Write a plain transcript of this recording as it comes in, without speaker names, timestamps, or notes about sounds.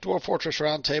Dwarf Fortress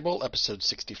Roundtable, Episode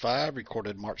 65,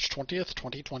 recorded March 20th,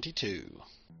 2022.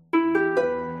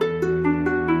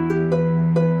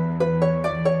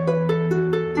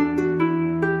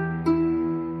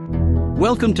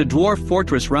 Welcome to Dwarf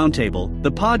Fortress Roundtable,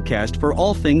 the podcast for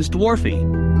all things dwarfy.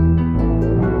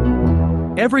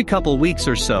 Every couple weeks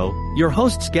or so, your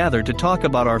hosts gather to talk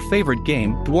about our favorite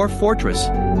game, Dwarf Fortress.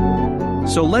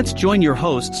 So let's join your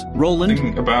hosts, Roland.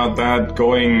 Thinking about that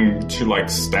going to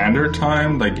standard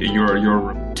time,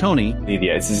 your Tony.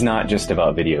 Yeah, this is not just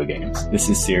about video games. This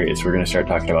is serious. We're going to start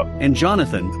talking about... And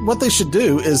Jonathan. What they should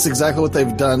do is exactly what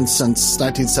they've done since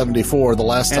 1974, the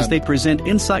last time. As they present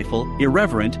insightful,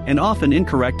 irreverent, and often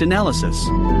incorrect analysis.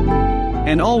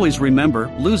 And always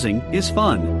remember, losing is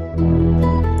fun.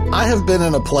 I have been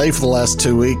in a play for the last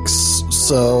 2 weeks,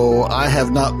 so I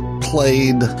have not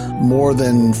played more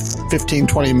than 15,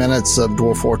 20 minutes of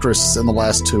Dwarf Fortress in the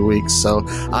last 2 weeks, so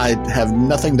I have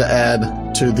nothing to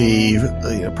add to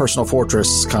the Personal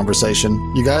Fortress conversation.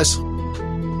 You guys?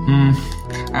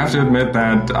 I have to admit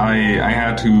that I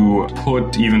had to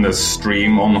put even the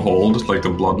stream on hold, like the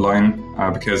Bloodline,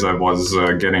 because I was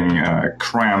getting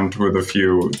crammed with a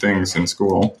few things in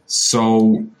school.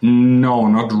 So, no,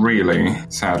 not really,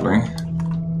 sadly.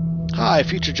 Hi,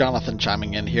 Future Jonathan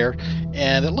chiming in here,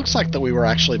 and it looks like that we were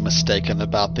actually mistaken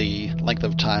about the length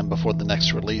of time before the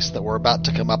next release that we're about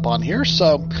to come up on here,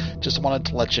 so just wanted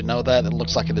to let you know that it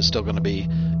looks like it is still going to be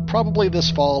probably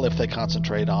this fall if they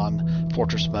concentrate on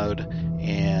Fortress mode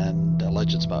and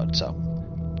Legends mode, so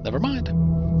never mind.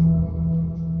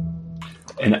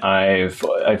 And I've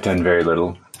done very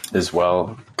little as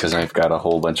well, because I've got a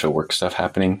whole bunch of work stuff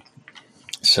happening.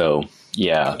 So,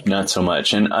 yeah, not so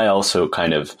much. And I also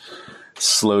kind of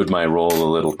slowed my roll a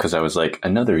little because I was like,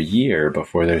 another year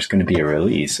before there's going to be a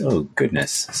release. Oh,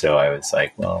 goodness. So I was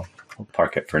like, well, I'll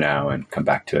park it for now and come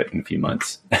back to it in a few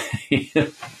months.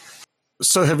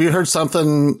 So have you heard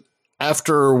something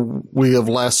after we have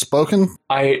last spoken?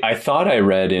 I thought I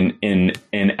read in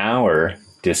our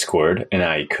Discord, and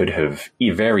I could have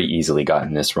very easily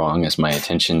gotten this wrong, as my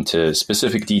attention to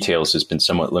specific details has been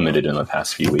somewhat limited in the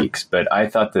past few weeks, but I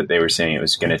thought that they were saying it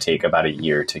was going to take about a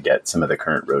year to get some of the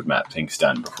current roadmap things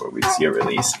done before we'd see a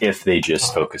release, if they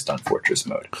just focused on Fortress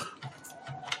mode.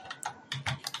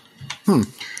 Did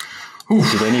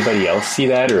anybody else see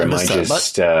that, or am I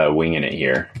just winging it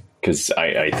here? Because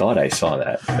I thought I saw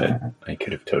that, but I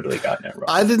could have totally gotten it wrong.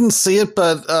 I didn't see it,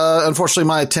 but unfortunately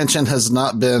my attention has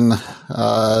not been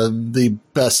the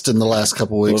best in the last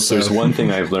couple of weeks. Well, if there's one thing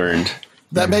I've learned...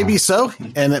 That may be so,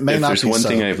 and it may not be so. If there's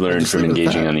one thing I've learned from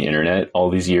engaging on the internet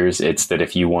all these years, it's that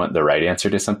if you want the right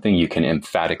answer to something, you can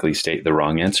emphatically state the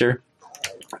wrong answer,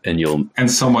 and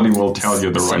somebody will tell you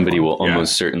the right one. Somebody will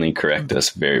almost certainly correct us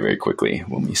very, very quickly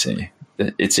when we say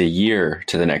that it's a year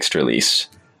to the next release.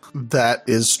 That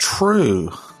is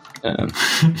true.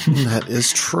 That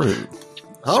is true.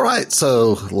 All right,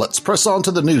 so let's press on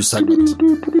to the news segment.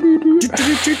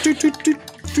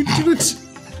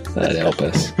 That'd help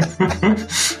us.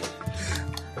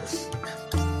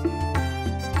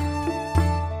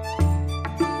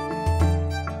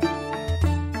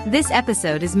 This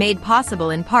episode is made possible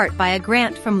in part by a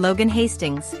grant from Logan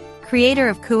Hastings, creator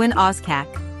of Kuan Ozcak,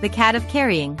 the Cat of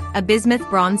Carrying, a bismuth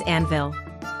bronze anvil.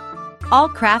 All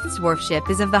craftsworkship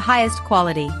is of the highest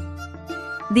quality.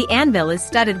 The anvil is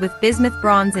studded with bismuth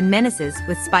bronze and menaces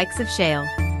with spikes of shale.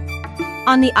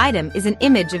 On the item is an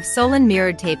image of Solon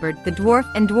Mirrored Tapered, the dwarf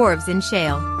and dwarves in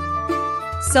shale.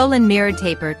 Solon Mirrored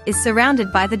Tapered is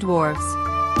surrounded by the dwarves.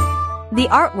 The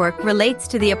artwork relates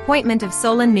to the appointment of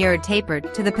Solon Mirrored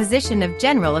Tapered to the position of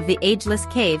General of the Ageless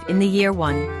Cave in the Year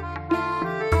 1.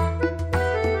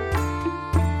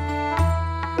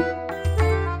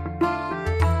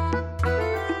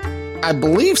 I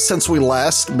believe since we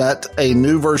last met, a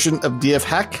new version of DF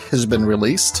Hack has been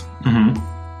released. Mm-hmm.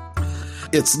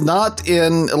 It's not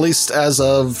in, at least as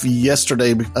of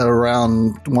yesterday,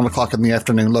 around 1 o'clock in the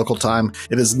afternoon local time,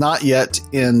 it is not yet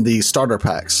in the starter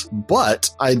packs. But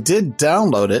I did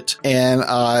download it, and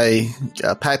I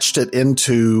patched it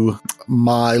into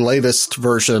my latest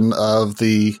version of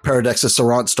the Paradexis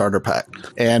Errant starter pack.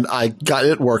 And I got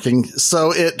it working.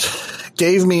 So it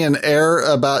gave me an error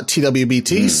about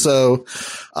TWBT, so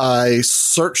I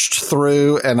searched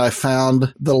through and I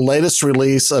found the latest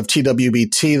release of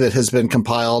TWBT that has been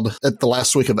compiled at the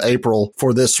last week of April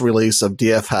for this release of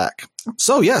DF Hack.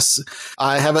 So yes,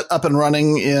 I have it up and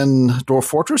running in Dwarf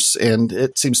Fortress, and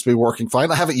it seems to be working fine.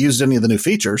 I haven't used any of the new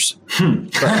features,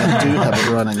 but I do have it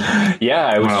running. Yeah,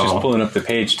 I was just pulling up the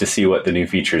page to see what the new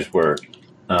features were.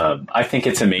 I think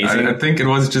it's amazing. I think it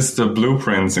was just the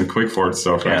blueprints and Quickfort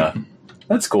stuff. Yeah. Right?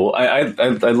 That's cool. I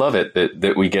love it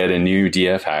that we get a new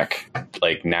DF hack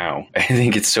like now. I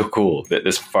think it's so cool that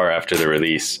this far after the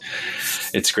release.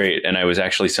 It's great. And I was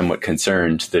actually somewhat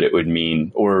concerned that it would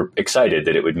mean, or excited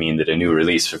that it would mean that a new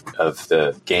release of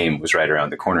the game was right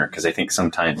around the corner. Because I think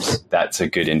sometimes that's a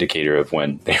good indicator of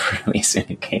when they release a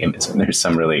new game, is when there's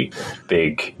some really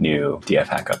big new DF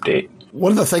hack update.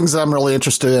 One of the things that I'm really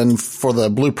interested in for the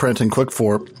blueprint in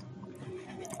Quick4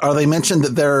 are they mentioned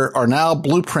that there are now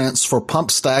blueprints for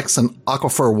pump stacks and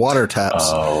aquifer water taps.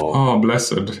 Oh,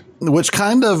 blessed. Which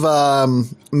kind of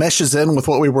meshes in with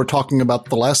what we were talking about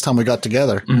the last time we got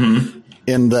together. Mm-hmm.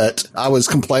 In that I was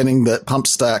complaining that pump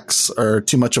stacks are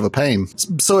too much of a pain.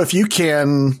 So if you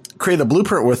can create a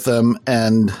blueprint with them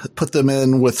and put them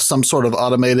in with some sort of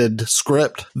automated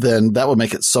script, then that would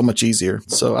make it so much easier.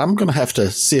 So I'm going to have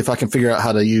to see if I can figure out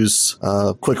how to use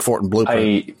Quick4 and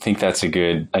Blueprint. I think that's a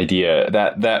good idea.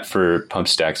 That for pump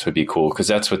stacks would be cool, because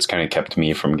that's what's kind of kept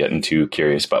me from getting too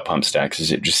curious about pump stacks,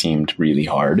 is it just seemed really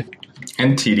hard.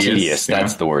 And tedious. Tedious,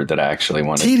 that's the word that I actually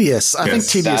wanted. Tedious. I think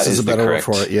tedious is a better word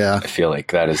for it, yeah. I feel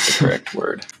like that is the correct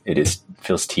word. It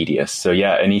feels tedious. So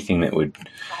yeah, anything that would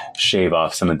shave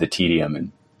off some of the tedium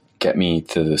and get me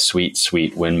to the sweet,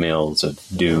 sweet windmills of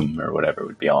doom or whatever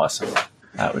would be awesome.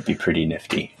 That would be pretty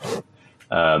nifty.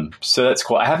 So that's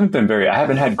cool. I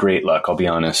haven't had great luck, I'll be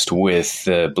honest, with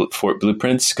Fort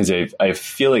blueprints, because I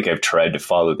feel like I've tried to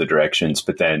follow the directions,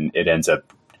 but then it ends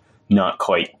up not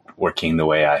quite working the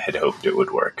way I had hoped it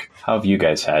would work. How have you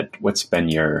guys what's been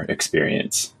your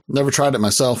experience? Never tried it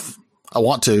myself. I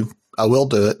want to. I will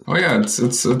do it. Oh yeah,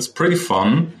 it's pretty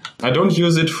fun. I don't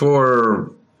use it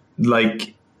for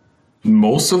like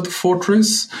most of the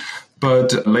fortress,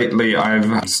 but lately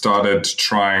I've started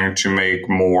trying to make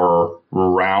more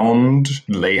round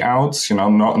layouts,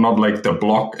 not like the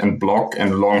block and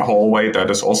long hallway that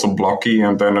is also blocky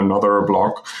and then another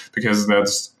block, because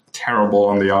that's terrible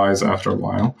on the eyes after a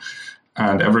while,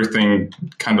 and everything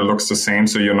kind of looks the same,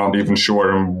 so you're not even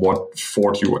sure in what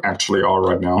fort you actually are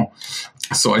right now.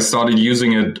 So I started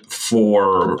using it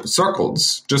for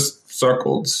circles, just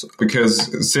circles,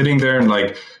 because sitting there and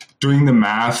like doing the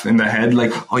math in the head,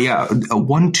 like, oh yeah,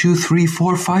 1, 2, 3,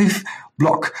 4, 5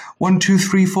 block, 1, 2,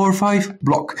 3, 4, 5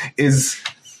 block is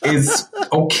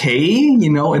okay,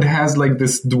 it has like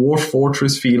this dwarf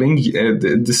fortress feeling,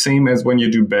 the same as when you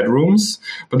do bedrooms.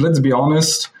 But let's be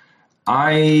honest,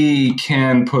 I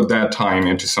can put that time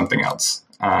into something else,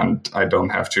 and I don't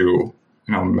have to,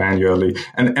 manually.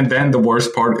 And then the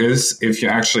worst part is if you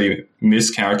actually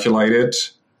miscalculate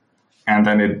it, and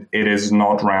then it is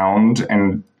not round,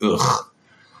 and ugh.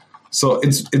 So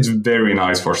it's very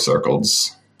nice for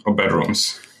circles or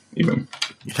bedrooms, even.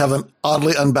 You have an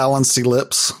oddly unbalanced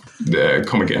ellipse.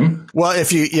 Come again? Well,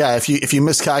 if you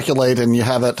miscalculate and you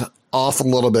have it off a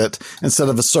little bit, instead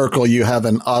of a circle, you have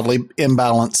an oddly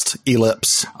imbalanced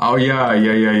ellipse. Oh yeah.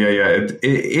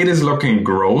 It is looking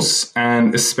gross,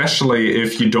 and especially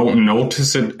if you don't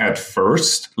notice it at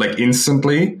first, like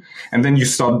instantly, and then you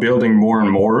start building more and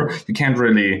more, you can't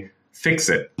really fix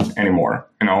it anymore.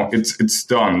 It's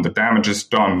done. The damage is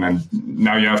done, and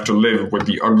now you have to live with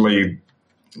the ugly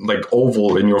like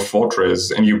oval in your fortress,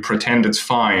 and you pretend it's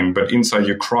fine, but inside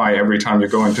you cry every time you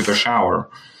go into the shower.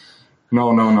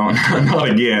 No, not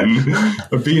again.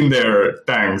 I've been there,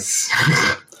 thanks.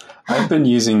 I've been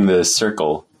using the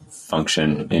circle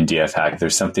function in DF hack.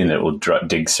 There's something that will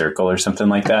dig circle or something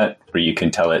like that, where you can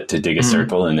tell it to dig a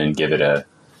circle and then give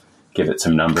it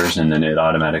some numbers, and then it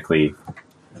automatically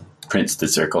prints the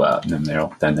circle out, and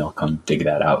then they'll come dig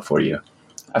that out for you.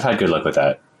 I've had good luck with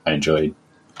that. I enjoyed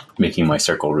making my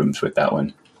circle rooms with that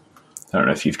one. I don't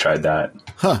know if you've tried that.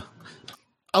 Huh.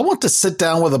 I want to sit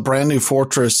down with a brand new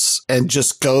fortress and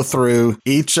just go through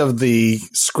each of the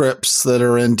scripts that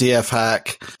are in DF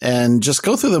hack and just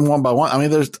go through them one by one. I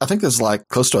mean, I think there's like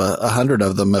close to 100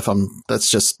 of them. That's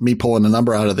just me pulling a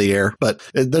number out of the air, but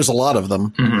there's a lot of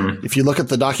them. Mm-hmm. If you look at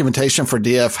the documentation for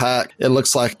DF hack, it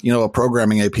looks like, a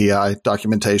programming API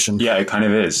documentation. Yeah, it kind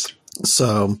of is.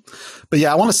 So, but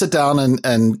yeah, I want to sit down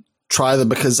and try them,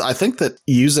 because I think that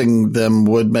using them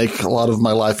would make a lot of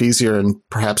my life easier and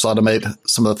perhaps automate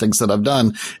some of the things that I've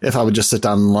done if I would just sit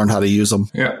down and learn how to use them.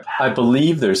 Yeah. I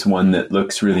believe there's one that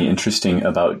looks really interesting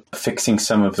about fixing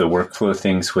some of the workflow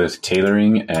things with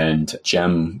tailoring and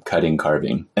gem cutting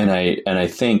carving. And I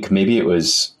think maybe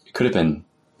I could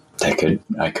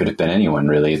have been anyone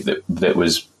really that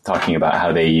was talking about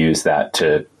how they use that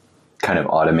to kind of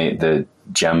automate the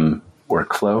gem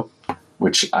workflow,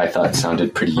 which I thought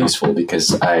sounded pretty useful,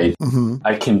 because I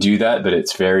can do that, but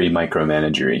it's very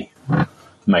micromanagery.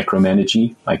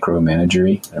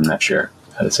 I'm not sure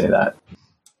how to say that.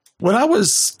 When I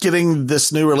was getting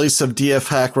this new release of DF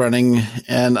Hack running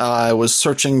and I was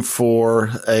searching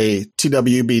for a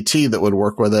TWBT that would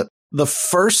work with it, the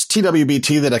first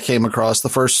TWBT that I came across, the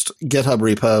first GitHub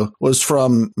repo, was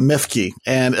from Mifke.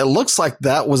 And it looks like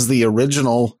that was the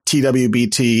original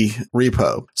TWBT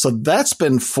repo. So that's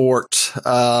been forked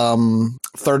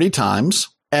 30 times.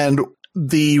 And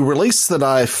the release that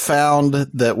I found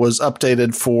that was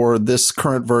updated for this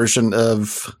current version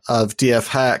of DF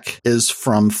Hack is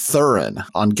from Thurin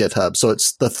on GitHub. So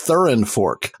it's the Thurin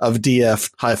fork of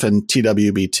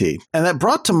DF-TWBT. And that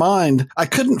brought to mind, I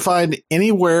couldn't find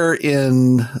anywhere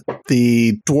in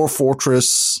the Dwarf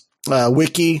Fortress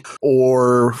wiki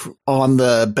or on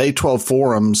the Bay 12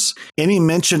 forums any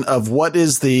mention of what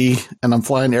is the, and I'm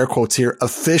flying air quotes here,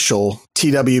 official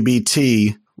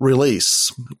TWBT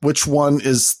release. Which one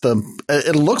is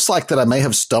it looks like that I may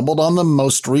have stumbled on the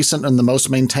most recent and the most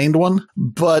maintained one.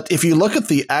 But if you look at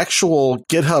the actual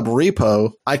GitHub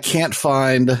repo, I can't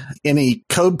find any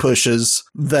code pushes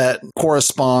that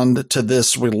correspond to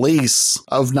this release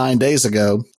of 9 days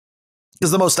ago.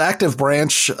 Because the most active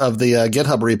branch of the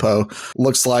GitHub repo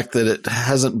looks like that it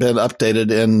hasn't been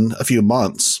updated in a few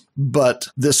months. But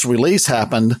this release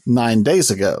happened 9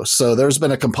 days ago. So there's been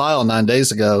a compile 9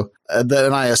 days ago. And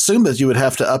I assume that you would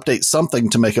have to update something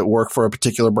to make it work for a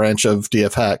particular branch of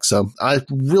DF Hack. So I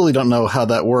really don't know how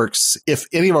that works. If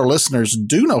any of our listeners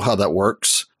do know how that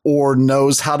works, or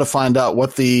knows how to find out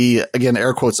what the, again,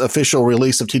 air quotes, official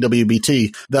release of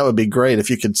TWBT, that would be great if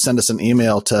you could send us an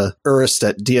email to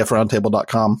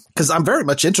urist@dfroundtable.com. Because I'm very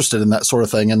much interested in that sort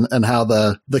of thing and how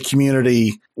the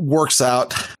community works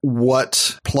out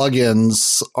what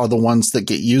plugins are the ones that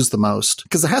get used the most.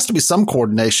 Because there has to be some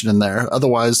coordination in there.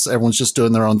 Otherwise, everyone's just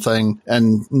doing their own thing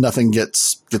and nothing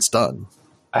gets done.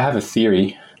 I have a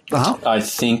theory. Uh-huh. I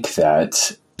think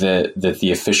that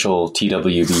the official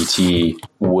TWBT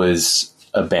was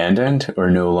abandoned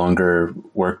or no longer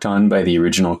worked on by the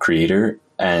original creator.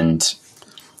 And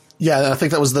yeah, I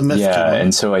think that was the myth. Yeah,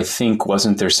 and so I think,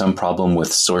 wasn't there some problem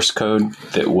with source code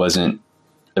that wasn't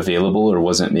available or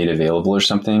wasn't made available or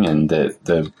something, and that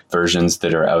the versions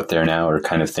that are out there now are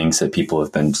kind of things that people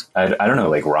have been, I don't know,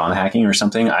 like ROM hacking or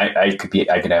something. I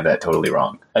could have that totally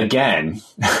wrong. Again,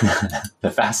 the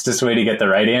fastest way to get the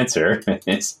right answer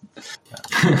is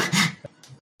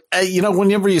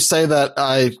whenever you say that,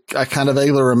 I kind of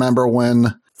vaguely remember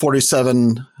when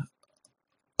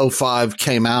 4705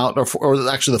 came out, or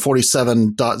actually the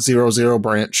 47.00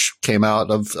 branch came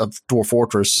out of Dwarf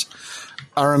Fortress.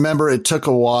 I remember it took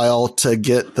a while to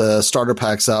get the starter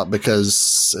packs out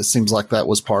because it seems like that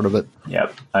was part of it.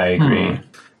 Yep, I agree.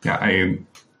 Yeah,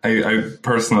 I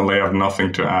personally have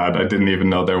nothing to add. I didn't even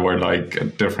know there were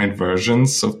like different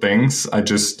versions of things. I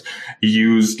just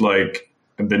used like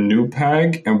the new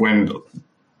peg, and when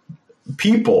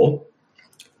people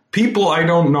I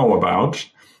don't know about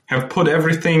have put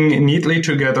everything neatly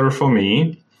together for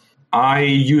me, I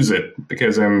use it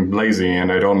because I'm lazy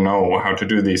and I don't know how to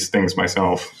do these things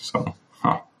myself.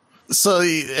 So,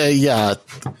 yeah,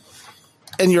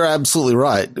 and you're absolutely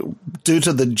right. Due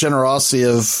to the generosity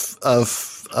of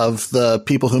the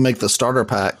people who make the starter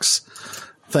packs,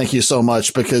 thank you so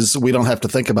much, because we don't have to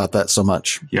think about that so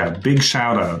much. Yeah, big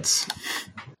shout outs.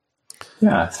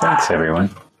 Yeah, thanks everyone.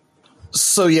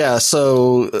 So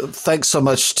thanks so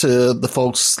much to the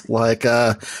folks like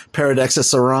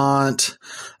Paradexis Arant,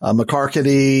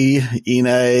 McCarkety,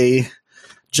 Ine,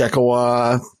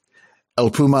 Jekawa, El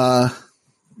Puma,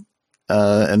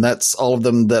 and that's all of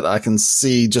them that I can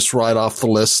see just right off the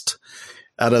list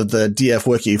out of the DF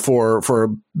Wiki for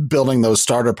building those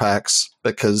starter packs,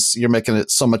 because you're making it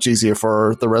so much easier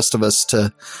for the rest of us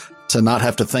to not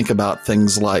have to think about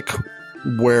things like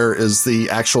where is the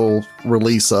actual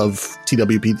release of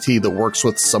TWBT that works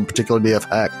with some particular DF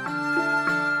hack.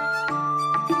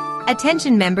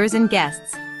 Attention members and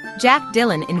guests. Jack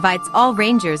Dillon invites all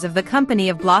rangers of the Company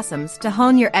of Blossoms to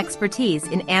hone your expertise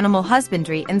in animal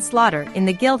husbandry and slaughter in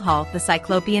the Guildhall, the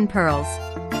Cyclopean Pearls.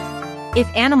 If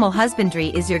animal husbandry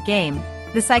is your game,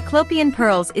 the Cyclopean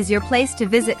Pearls is your place to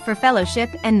visit for fellowship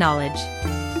and knowledge.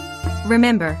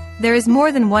 Remember, there is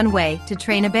more than one way to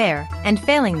train a bear, and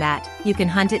failing that, you can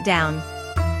hunt it down.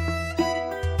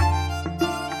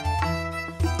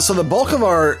 So the bulk of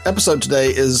our episode today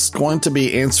is going to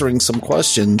be answering some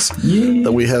questions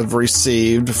that we have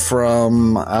received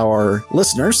from our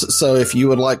listeners. So if you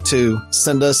would like to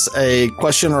send us a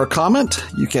question or a comment,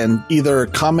 you can either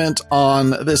comment on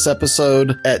this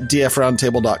episode at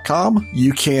dfroundtable.com.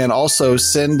 You can also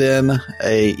send in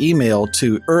a email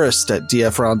to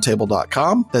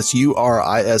urist@dfroundtable.com. That's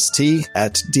URIST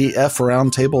at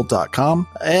dfroundtable.com.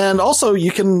 And also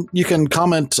you can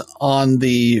comment on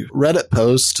the Reddit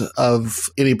post of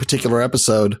any particular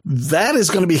episode. That is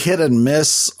going to be hit and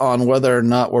miss on whether or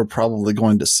not we're probably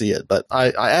going to see it. But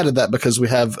I added that because we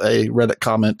have a Reddit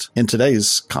comment in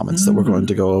today's comments that we're going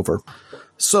to go over.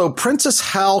 So Princess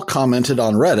Hal commented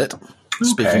on Reddit,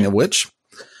 speaking of which.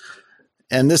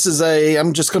 And this is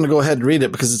I'm just going to go ahead and read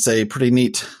it because it's a pretty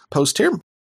neat post here.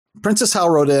 Princess Hal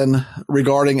wrote in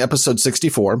regarding episode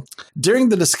 64. During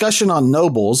the discussion on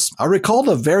nobles, I recalled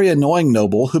a very annoying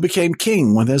noble who became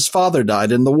king when his father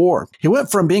died in the war. He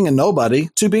went from being a nobody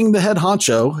to being the head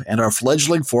honcho, and our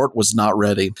fledgling fort was not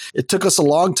ready. It took us a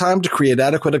long time to create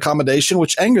adequate accommodation,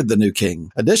 which angered the new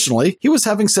king. Additionally, he was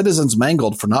having citizens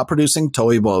mangled for not producing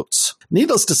toy boats.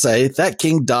 Needless to say, that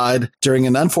king died during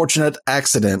an unfortunate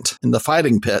accident in the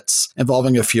fighting pits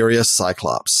involving a furious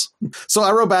Cyclops. So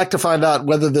I wrote back to find out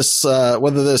whether this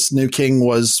new king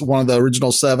was one of the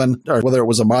original 7 or whether it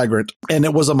was a migrant. And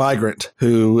it was a migrant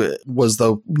who was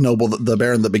the noble, the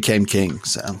baron that became king.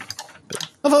 So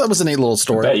I thought that was a neat little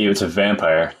story. I bet you it's a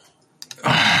vampire.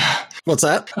 What's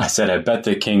that? I said, I bet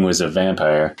the king was a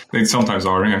vampire. They sometimes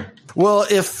are, yeah. Well,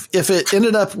 if it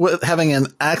ended up with having an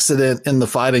accident in the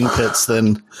fighting pits,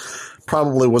 then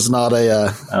probably was not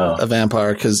a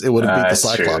vampire because it would have beat the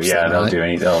Cyclops. True. Yeah, thing, they'll right? do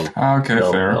anything.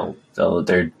 Fair.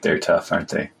 They're tough, aren't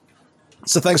they?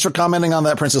 So thanks for commenting on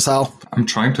that, Princess Hal. I'm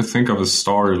trying to think of a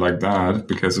story like that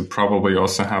because it probably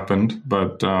also happened,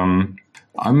 but I'm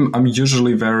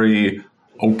usually very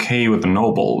okay with the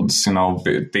nobles. You know,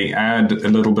 they add a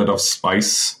little bit of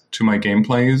spice to my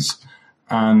gameplays.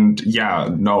 And yeah,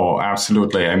 no,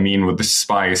 absolutely. I mean, with the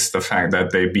spice, the fact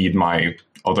that they beat my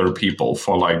other people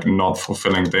for like not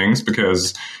fulfilling things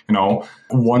because, you know,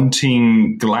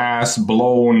 wanting glass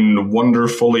blown,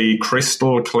 wonderfully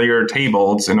crystal clear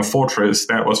tables in a fortress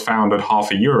that was founded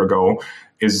half a year ago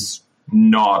is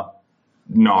not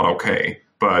okay.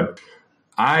 But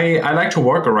I like to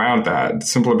work around that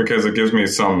simply because it gives me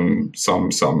some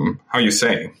how you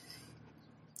say,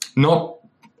 not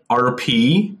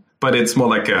RP, but it's more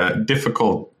like a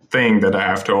difficult thing that I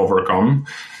have to overcome.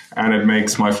 And it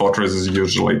makes my fortresses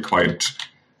usually quite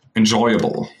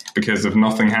enjoyable because if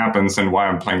nothing happens, then why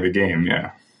I'm playing the game,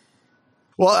 yeah.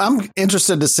 Well, I'm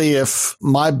interested to see if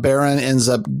my baron ends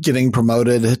up getting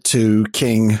promoted to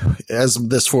king as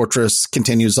this fortress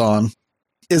continues on.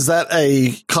 Is that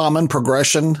a common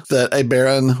progression that a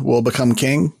baron will become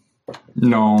king?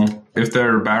 No. If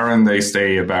they're a baron, they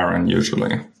stay a baron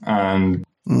usually. And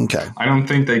okay. I don't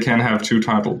think they can have 2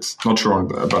 titles. Not sure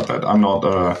about that. I'm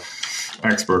not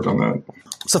expert on that.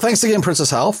 So thanks again, Princess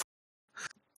Hal.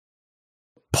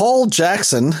 Paul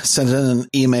Jackson sent in an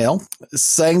email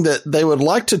saying that they would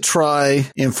like to try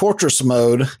in Fortress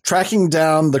mode tracking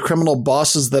down the criminal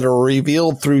bosses that are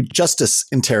revealed through justice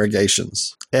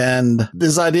interrogations. And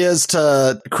his idea is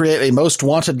to create a most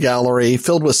wanted gallery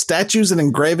filled with statues and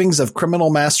engravings of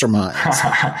criminal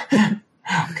masterminds.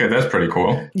 Okay, that's pretty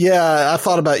cool. Yeah, I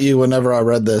thought about you whenever I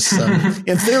read this.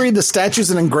 In theory, the statues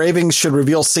and engravings should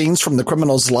reveal scenes from the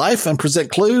criminal's life and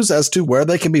present clues as to where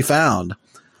they can be found.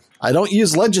 I don't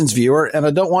use Legends Viewer, and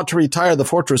I don't want to retire the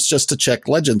fortress just to check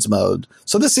Legends mode.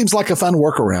 So this seems like a fun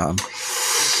workaround.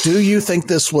 Do you think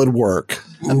this would work?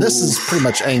 And this is pretty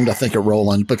much aimed, I think, at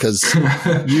Roland, because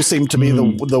you seem to be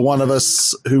the one of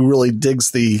us who really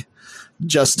digs the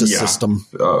justice system.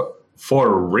 For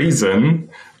a reason.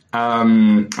 I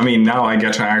mean, now I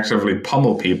get to actively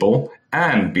pummel people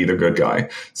and be the good guy.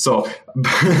 So,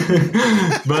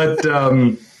 but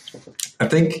I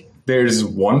think there's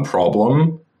one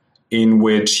problem in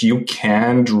which you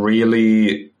can't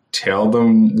really tell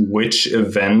them which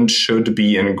event should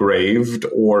be engraved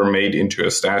or made into a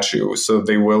statue. So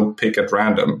they will pick at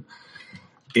random.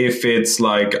 If it's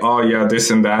like, oh yeah,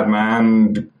 this and that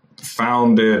man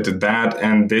founded that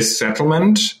and this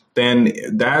settlement, then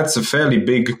that's a fairly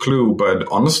big clue. But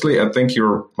honestly, I think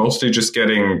you're mostly just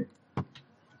getting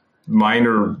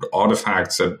minor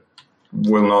artifacts that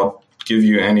will not give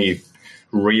you any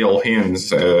real hints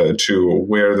to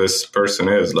where this person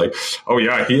is. Like, oh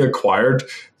yeah, he acquired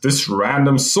this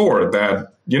random sword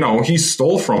that, you know, he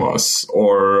stole from us,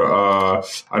 or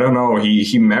I don't know,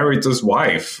 he married his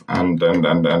wife and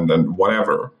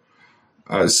whatever.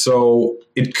 So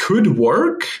it could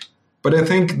work, but I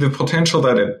think the potential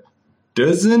that it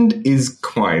doesn't is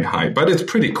quite high, but it's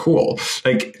pretty cool.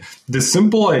 Like, the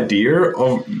simple idea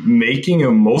of making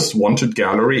a most wanted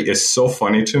gallery is so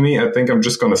funny to me. I think I'm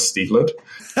just going to steal it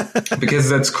because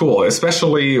that's cool,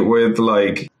 especially with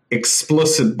like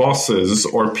explicit bosses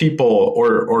or people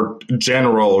or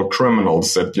general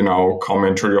criminals that, you know, come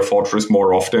into your fortress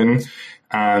more often,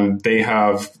 and they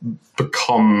have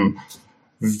become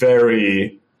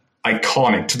very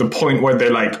iconic to the point where they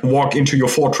like walk into your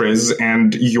fortress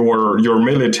and your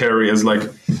military is like,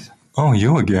 oh,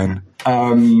 you again.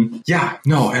 I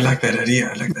like that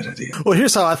idea. Well,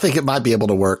 here's how I think it might be able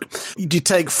to work. You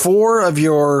take 4 of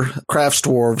your crafts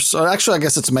dwarves, or actually, I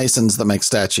guess it's masons that make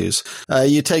statues.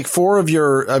 You take 4 of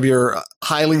your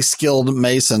highly skilled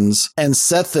masons and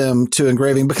set them to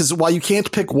engraving, because while you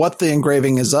can't pick what the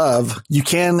engraving is of, you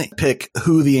can pick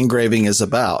who the engraving is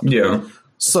about. Yeah.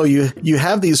 So you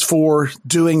have these 4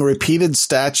 doing repeated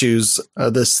statues,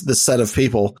 this set of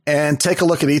people, and take a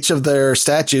look at each of their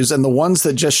statues, and the ones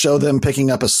that just show them picking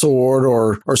up a sword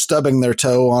or stubbing their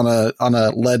toe on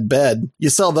a lead bed, you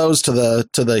sell those to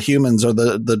the humans or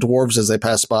the dwarves as they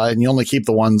pass by, and you only keep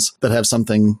the ones that have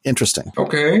something interesting.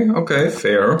 Okay,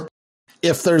 fair.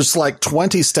 If there's like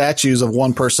 20 statues of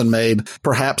one person made,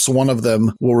 perhaps one of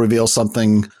them will reveal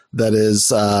something that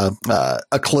is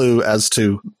a clue as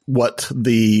to what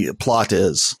the plot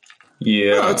is.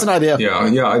 Yeah. It's an idea.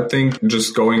 Yeah. I think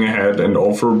just going ahead and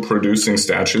overproducing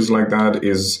statues like that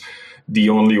is the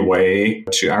only way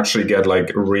to actually get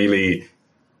like really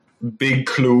big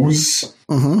clues.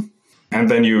 Mm-hmm. And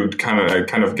then you kind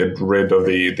of get rid of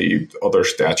the other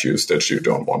statues that you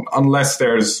don't want. Unless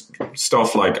there's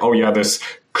stuff like, oh yeah, this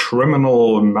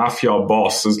criminal mafia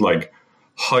boss is like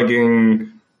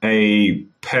hugging a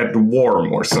pet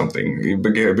worm or something,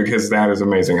 because that is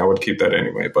amazing. I would keep that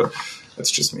anyway, but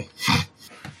that's just me.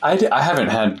 I haven't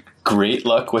had great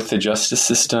luck with the justice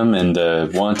system and the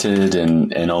wanted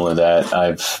and all of that.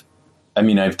 I've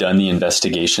done the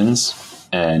investigations,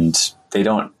 and they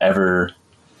don't ever...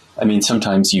 I mean,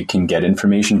 sometimes you can get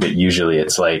information, but usually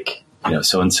it's like, you know,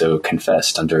 so-and-so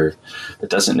confessed under that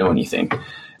doesn't know anything.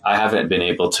 I haven't been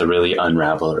able to really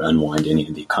unravel or unwind any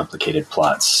of the complicated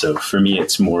plots. So for me,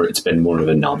 it's been more of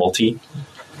a novelty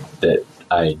that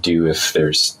I do if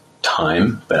there's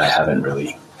time, but I haven't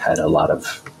really had a lot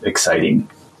of exciting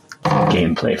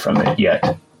gameplay from it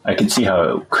yet. I can see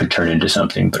how it could turn into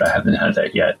something, but I haven't had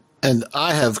that yet. And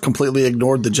I have completely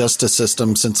ignored the justice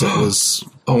system since it was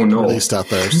released out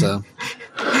there. So,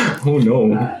 oh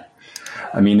no!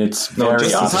 I mean, it's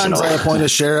very optional. Sometimes I appoint a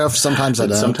sheriff. Sometimes I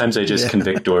don't. Sometimes I just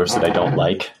convict dwarves that I don't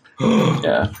like.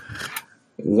 Yeah.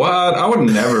 What? I would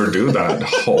never do that.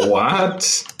 What?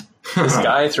 This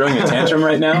guy throwing a tantrum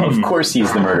right now? Of course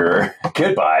he's the murderer.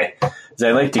 Goodbye. As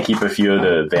I like to keep a few of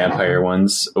the vampire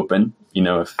ones open. You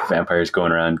know, if vampires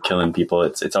going around killing people,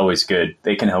 it's always good.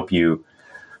 They can help you.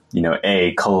 You know,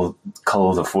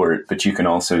 cull the fort, but you can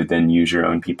also then use your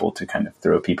own people to kind of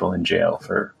throw people in jail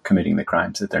for committing the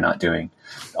crimes that they're not doing.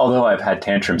 Although I've had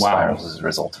tantrum spirals as a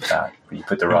result of that, where you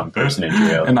put the wrong person in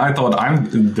jail. And I thought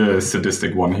I'm the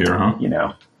sadistic one here, huh? You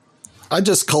know. I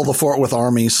just cull the fort with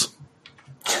armies.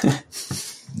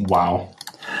 Wow.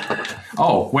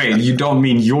 Oh, wait, you don't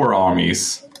mean your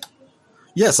armies?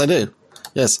 Yes, I do.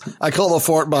 Yes, I cull the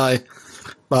fort by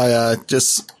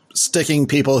just sticking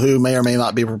people who may or may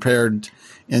not be prepared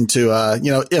into,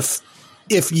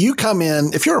 if you come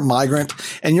in, if you're a migrant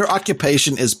and your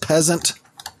occupation is peasant,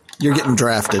 you're getting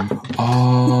drafted.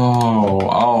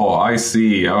 Oh, I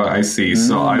see.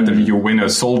 So either you win a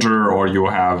soldier or you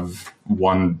have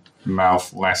one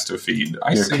mouth less to feed.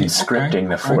 You're conscripting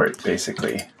the fort,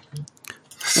 basically.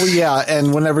 Well, yeah,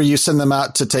 and whenever you send them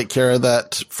out to take care of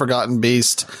that forgotten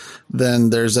beast, then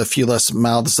there's a few less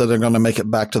mouths that are going to make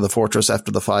it back to the fortress after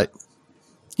the fight.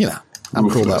 You know, I'm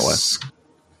cool that way.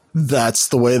 That's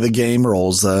the way the game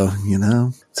rolls, though, you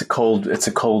know? It's a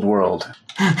cold world.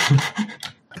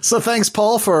 So thanks,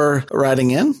 Paul, for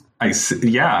writing in.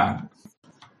 Yeah.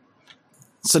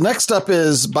 So next up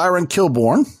is Byron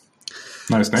Kilborn.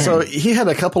 Nice name. So he had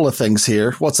a couple of things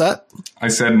here. What's that? I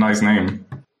said nice name.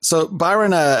 So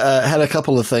Byron had a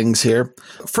couple of things here.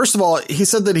 First of all, he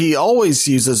said that he always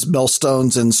uses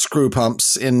millstones and screw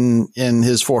pumps in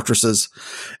his fortresses.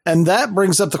 And that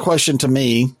brings up the question to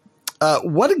me,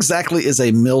 what exactly is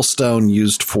a millstone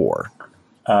used for?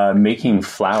 Making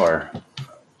flour,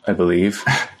 I believe.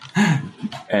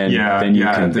 And then you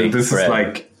can bake this bread. Is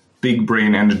like big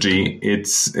brain energy.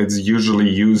 It's usually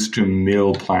used to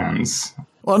mill plants.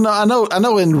 Well, no, I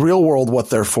know in real world what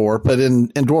they're for, but in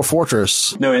Dwarf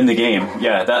Fortress, No, in the game,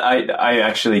 yeah. That I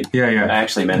actually, Yeah. I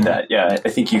actually meant that. Yeah, I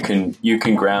think you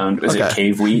can ground. Is it Okay.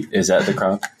 cave wheat? Is that the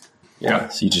crop? Yeah.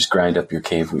 So you just grind up your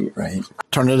cave wheat, right?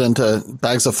 turn it into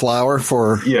bags of flour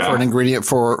for an ingredient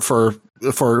for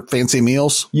fancy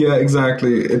meals. Yeah,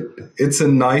 exactly. It's a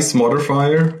nice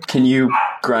modifier. Can you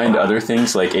grind other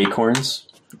things like acorns?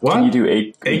 What? Can you do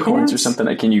acorns or Acorns?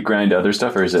 something? Can you grind other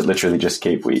stuff, or is it literally just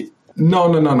cave wheat?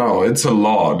 No. It's a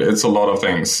lot. It's a lot of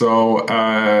things. So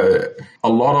a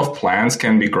lot of plants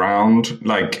can be ground.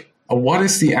 Like, what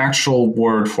is the actual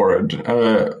word for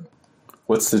it?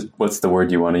 What's the word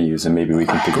you want to use, and maybe we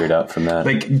can figure it out from that.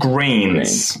 Like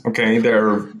grains. Okay, there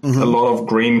are a lot of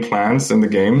grain plants in the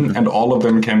game, and all of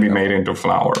them can be made into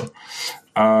flour.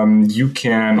 You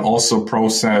can also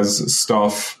process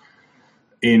stuff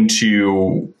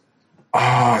into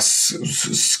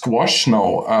squash.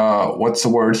 No, what's the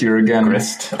word here again?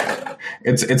 Grist.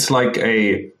 It's like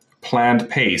a plant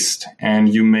paste,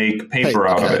 and you make paper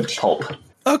out of it. Pulp.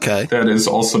 Okay. That is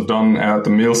also done at the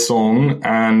millstone,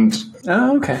 and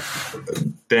Oh, okay.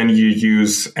 then you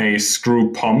use a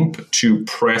screw pump to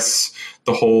press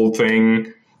the whole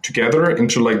thing together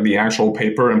into like the actual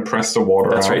paper and press the water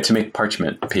That's out. right, to make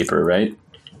parchment paper, right?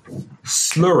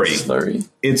 Slurry. Slurry.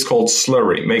 It's called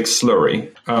slurry. Make slurry.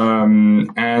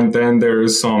 And then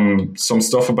there's some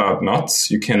stuff about nuts.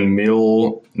 You can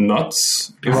mill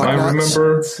nuts, if Rock I nuts?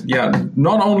 remember. Yeah,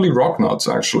 not only rock nuts,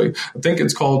 actually. I think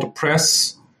it's called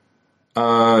press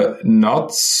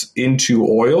nuts into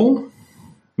oil.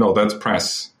 No, that's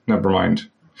press. Never mind.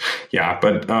 Yeah,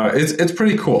 but it's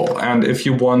pretty cool. And if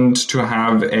you want to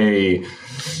have a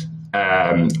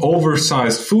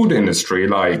oversized food industry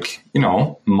like,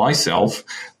 myself,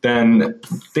 then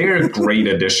they're a great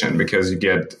addition because you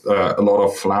get a lot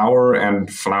of flour,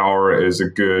 and flour is a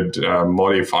good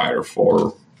modifier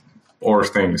for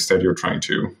things that you're trying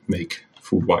to make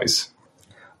food-wise.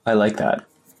 I like that.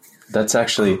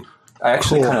 I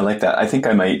actually kind of like that. I think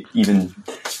I might even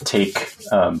take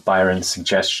Byron's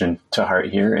suggestion to heart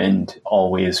here and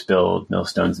always build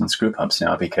millstones and screw pumps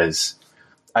now, because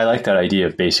I like that idea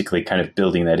of basically kind of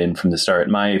building that in from the start.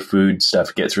 My food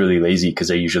stuff gets really lazy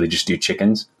because I usually just do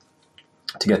chickens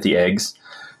to get the eggs,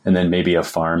 and then maybe a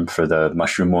farm for the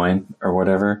mushroom wine or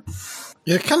whatever.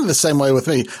 Yeah, kind of the same way with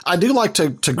me. I do like to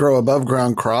grow above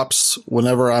ground crops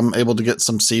whenever I'm able to get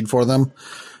some seed for them,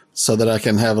 so that I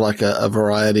can have like a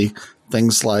variety.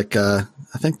 Things like, I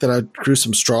think that I grew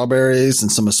some strawberries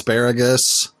and some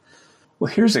asparagus.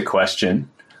 Well, here's a question.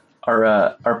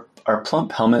 Are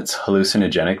plump helmets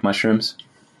hallucinogenic mushrooms?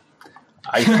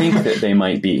 I think that they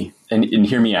might be. And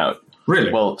hear me out.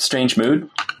 Really? Well, strange mood,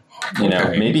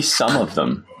 Okay. maybe some of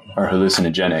them are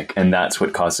hallucinogenic, and that's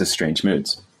what causes strange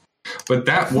moods. But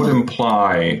that would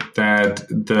imply that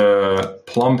the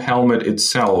plump helmet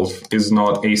itself is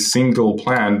not a single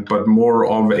plant, but more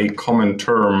of a common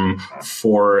term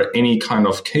for any kind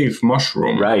of cave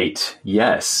mushroom. Right.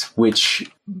 Yes. Which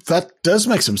That does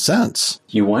make some sense.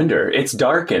 you wonder. It's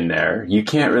dark in there. You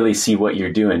can't really see what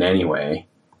you're doing anyway,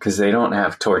 because they don't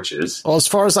have torches. Well, as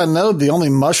far as I know, the only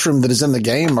mushroom that is in the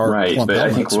game are Right. plump But I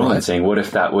think helmets, Roland's right? saying, what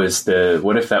if that was the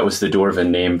Dwarven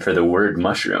name for the word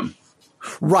mushroom?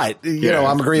 Right. You know,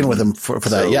 I'm agreeing with him for that.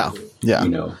 So, Yeah. Yeah.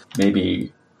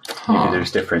 Maybe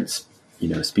there's different,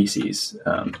 species.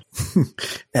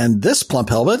 And this plump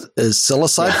helmet is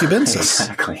Psilocybe cubensis.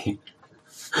 Exactly.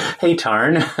 Hey,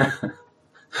 Tarn.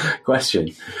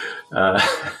 Question.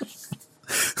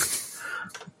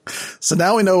 So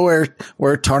now we know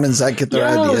where Tarn and Zach get their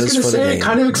I was ideas going to for the say, game. it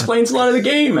kind of explains a lot of the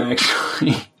game,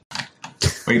 actually.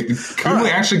 Wait, could we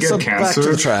actually get so back to the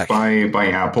canceled track. by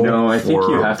Apple? No, I think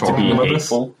for you have to talking be about this?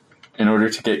 hateful in order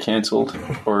to get canceled,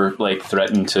 or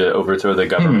threaten to overthrow the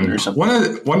government or something.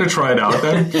 Want to try it out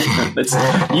then? That's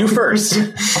you first.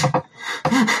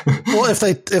 Well,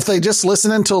 if they just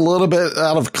listen into a little bit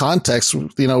out of context,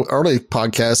 early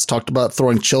podcasts talked about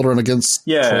throwing children against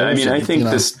Yeah, I trolls mean, I and, think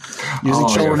this using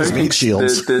children yeah. as meat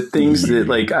shields. the things that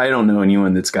I don't know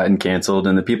anyone that's gotten canceled,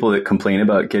 and the people that complain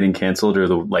about getting canceled are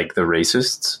the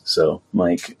racists. So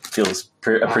feels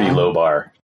a pretty low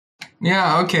bar.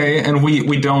 Yeah, okay, and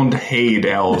we don't hate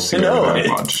elves here No, that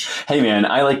much. Hey man,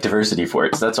 I like diversity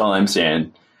forts. That's all I'm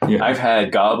saying. Yeah. I've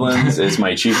had goblins as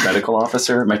my chief medical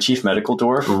officer, my chief medical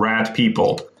dwarf. Rat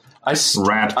people. I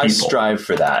people. strive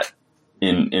for that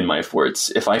in my forts.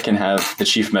 If I can have the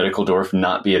chief medical dwarf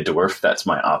not be a dwarf, that's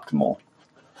my optimal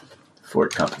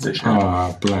fort composition.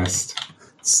 Ah, blessed.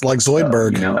 It's like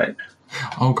Zoidberg. You know it.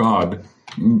 Oh god.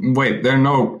 Wait, there are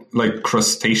no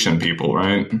crustacean people,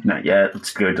 right? Not yet.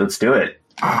 Let's do it.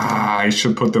 I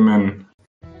should put them in.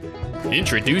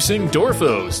 Introducing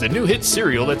Dorfos, the new hit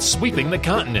cereal that's sweeping the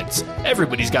continents.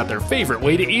 Everybody's got their favorite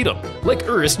way to eat them, like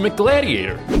Urist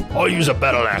McGladiator. I'll use a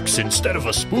battle axe instead of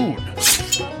a spoon.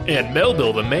 And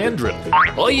Melville the Mandrill.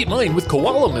 I'll eat mine with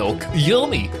koala milk,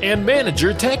 yummy, and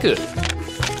Manager Tekka.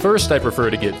 First, I prefer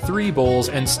to get 3 bowls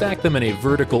and stack them in a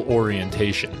vertical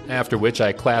orientation, after which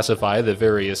I classify the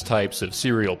various types of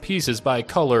cereal pieces by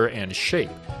color and shape.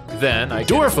 Then I...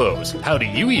 Dorfos! How do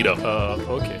you eat them?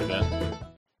 Okay then.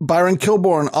 Byron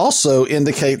Kilborn also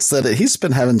indicates that he's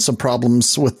been having some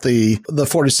problems with the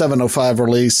 4705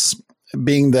 release,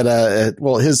 being that,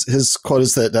 his quote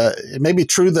is that it may be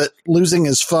true that losing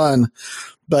is fun,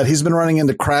 but he's been running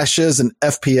into crashes and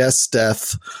FPS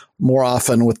death more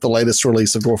often with the latest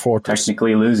release of Dwarf Fortress.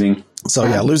 Technically losing. So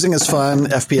yeah, losing is fun,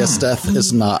 FPS death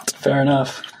is not. Fair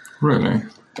enough. Really?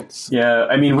 Yeah,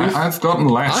 I mean, I've gotten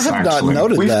less. I have not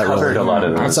noted we've that. Covered really. a lot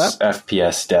of What's those that?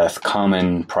 FPS death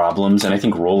common problems, and I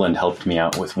think Roland helped me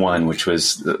out with one, which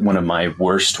was one of my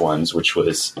worst ones, which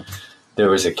was there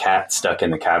was a cat stuck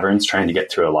in the caverns trying to get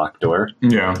through a locked door.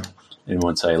 Yeah. And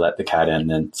once I let the cat in,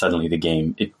 then suddenly the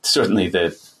game, it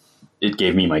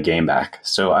gave me my game back.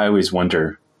 So I always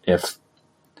wonder if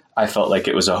I felt like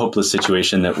it was a hopeless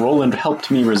situation that Roland helped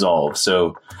me resolve.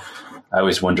 So I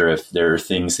always wonder if there are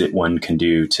things that one can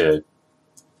do to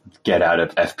get out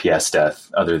of FPS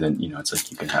death other than, it's like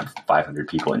you can have 500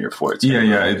 people in your fort.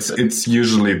 Yeah. It's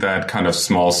usually that kind of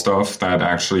small stuff that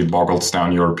actually boggles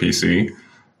down your PC.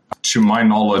 To my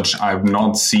knowledge, I've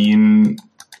not seen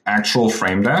actual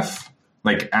frame death,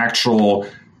 like actual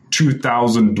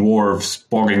 2,000 dwarves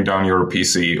bogging down your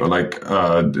PC or like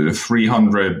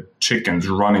 300 chickens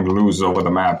running loose over the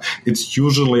map. It's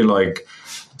usually like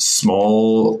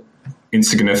small,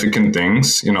 insignificant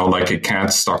things, like a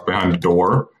cat stuck behind a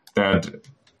door that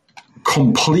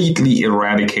completely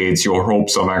eradicates your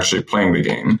hopes of actually playing the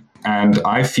game. And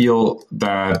I feel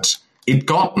that it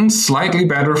gotten slightly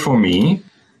better for me,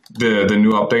 the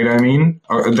new update,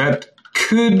 that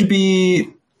could be,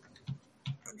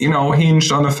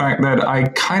 hinged on the fact that I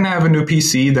kind of have a new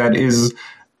PC that is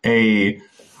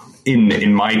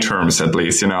in my terms at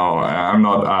least, I'm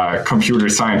not a computer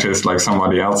scientist like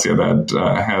somebody else here that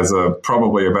has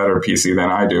probably a better PC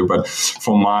than I do, but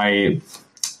for my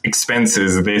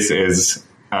expenses, this is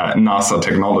NASA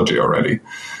technology already.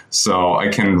 So I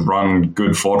can run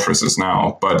good fortresses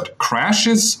now, but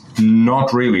crashes,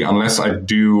 not really, unless I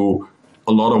do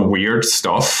a lot of weird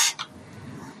stuff.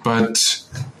 But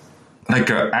like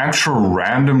an actual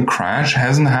random crash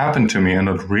hasn't happened to me in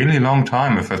a really long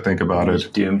time, if I think about it. You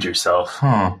doomed yourself.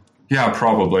 Huh. Yeah,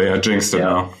 probably. I jinxed it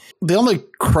now. The only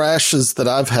crashes that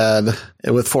I've had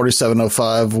with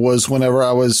 4705 was whenever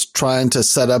I was trying to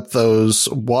set up those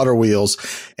water wheels.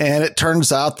 And it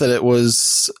turns out that it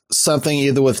was something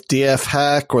either with DF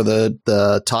hack or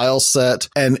the tile set.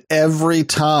 And every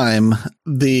time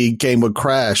the game would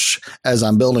crash as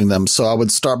I'm building them. So I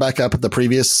would start back up at the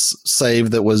previous save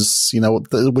that was,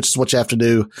 which is what you have to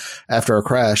do after a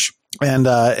crash. And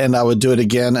I would do it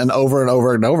again and over and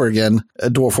over and over again.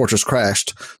 Dwarf Fortress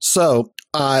crashed. So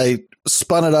I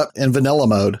spun it up in vanilla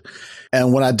mode.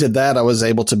 And when I did that, I was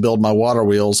able to build my water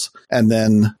wheels and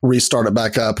then restart it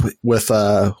back up with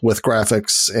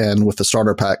graphics and with the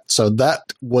starter pack. So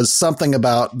that was something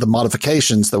about the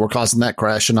modifications that were causing that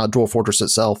crash and not Dwarf Fortress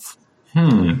itself.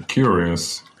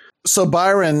 Curious. So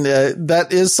Byron, that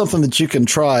is something that you can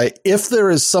try. If there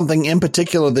is something in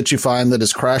particular that you find that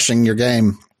is crashing your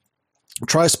game,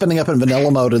 try spinning up in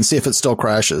vanilla mode and see if it still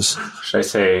crashes. Should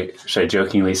I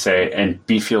jokingly say, and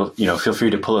feel free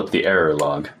to pull up the error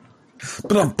log.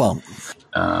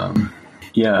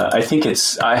 Yeah, I think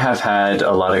I have had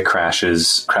a lot of crash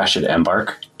at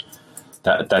Embark.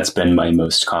 That's been my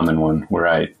most common one, where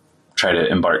I try to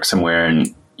embark somewhere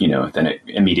and, then it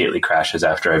immediately crashes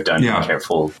after I've done a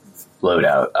careful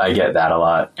loadout. I get that a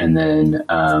lot. And then,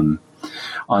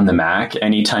 on the Mac,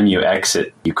 anytime you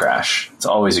exit, you crash. It's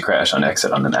always a crash on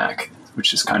exit on the Mac,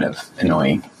 which is kind of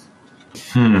annoying.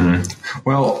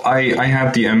 Well, I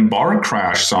had the Embark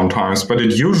crash sometimes, but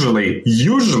it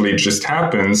usually just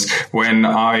happens when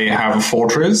I have a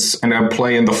fortress and I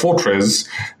play in the fortress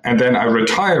and then I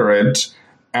retire it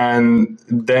and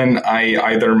then I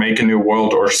either make a new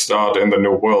world or start in the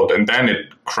new world and then it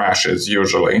crashes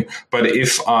usually. But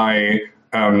if I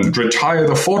retire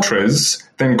the fortress,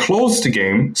 then close the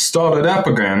game, start it up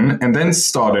again, and then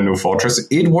start a new fortress,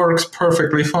 it works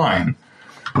perfectly fine,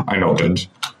 I noted.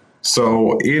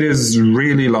 So it is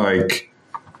really like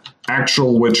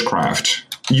actual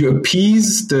witchcraft. You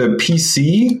appease the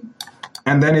PC,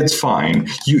 and then it's fine.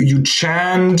 You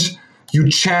chant you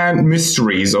chant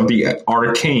mysteries of the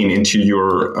arcane into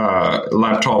your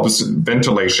laptop's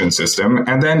ventilation system,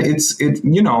 and then it's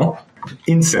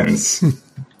incense.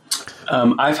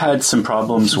 I've had some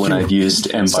problems when I've used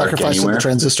Embark Sacrificing Anywhere. the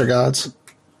transistor gods.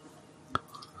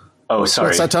 Oh, sorry.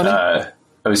 What's that, Tony?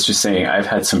 I was just saying I've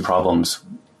had some problems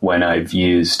when I've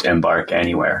used Embark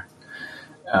Anywhere.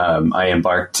 I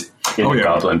embarked in a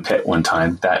goblin pit one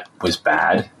time. That was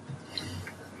bad.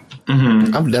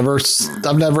 Mm-hmm.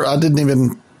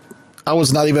 I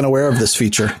was not even aware of this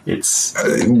feature. It's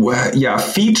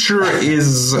feature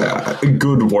is a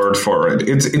good word for it.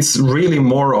 It's really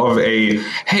more of a,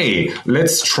 hey,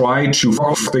 let's try to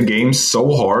fuck the game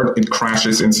so hard it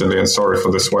crashes instantly. And sorry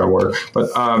for the swear word,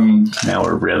 but now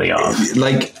we're really off.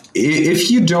 Like, if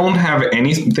you don't have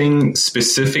anything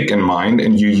specific in mind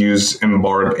and you use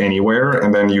Embark Anywhere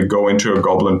and then you go into a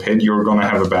goblin pit, you're going to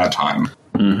have a bad time.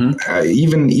 Mm-hmm.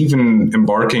 Even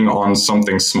embarking on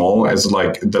something small as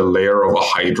like the lair of a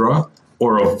hydra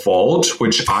or a vault,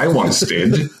 which I once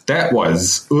did, that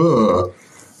was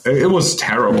it was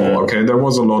terrible. Okay, there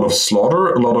was a lot of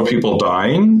slaughter, a lot of people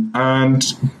dying, and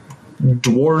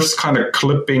dwarves kind of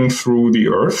clipping through the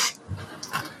earth.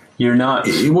 You're not.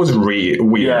 It was weird.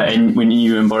 Yeah, and when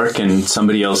you embark in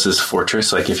somebody else's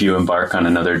fortress, like if you embark on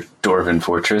another dwarven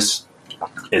fortress,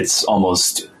 it's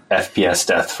almost FPS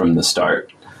death from the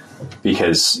start,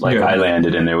 because I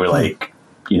landed and there were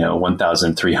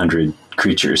 1,300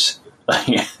 creatures.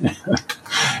 And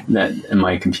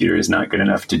my computer is not good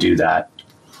enough to do that.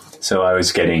 So I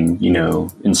was getting,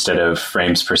 instead of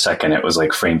frames per second, it was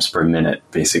like frames per minute,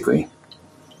 basically.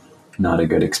 Not a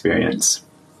good experience.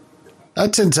 I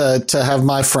tend to have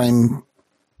my frame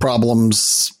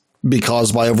problems be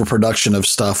caused by overproduction of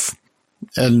stuff.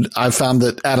 And I found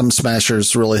that Atom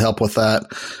Smashers really help with that.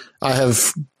 I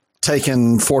have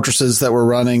taken fortresses that were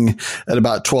running at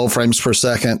about 12 frames per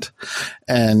second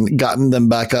and gotten them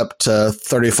back up to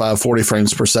 35, 40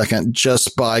 frames per second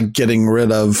just by getting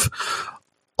rid of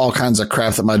all kinds of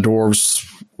crap that my dwarves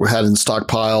had in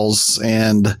stockpiles,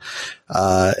 and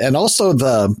also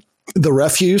the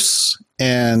refuse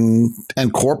and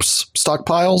corpse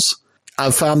stockpiles.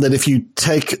 I've found that if you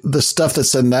take the stuff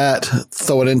that's in that,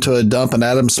 throw it into a dump and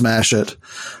Atom Smash it,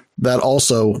 that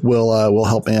also will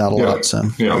help me out a lot. So.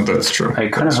 Yeah, that's true. I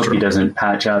kind of hope he doesn't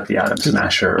patch out the Atom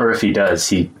Smasher, or if he does,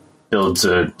 he builds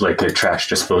a trash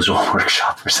disposal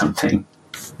workshop or something.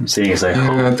 I'm saying is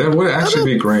that would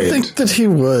actually be great. I think that he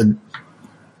would.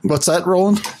 What's that,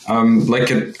 Roland? Like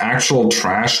an actual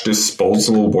trash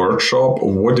disposal workshop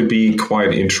would be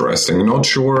quite interesting. Not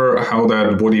sure how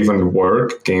that would even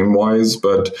work game-wise,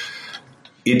 but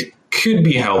it could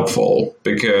be helpful,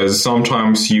 because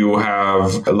sometimes you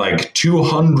have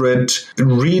 200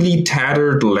 really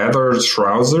tattered leather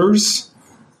trousers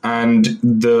and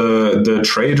the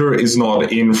trader is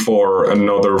not in for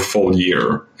another full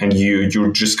year, and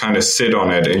you just kind of sit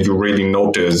on it and you really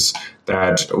notice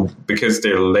that because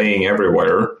they're laying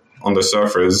everywhere on the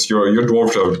surface, your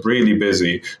dwarves are really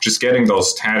busy just getting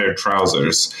those tattered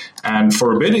trousers, and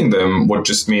forbidding them would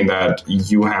just mean that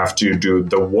you have to do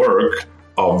the work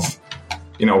of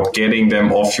getting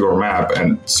them off your map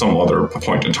at some other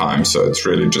point in time. So it's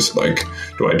really just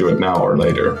do I do it now or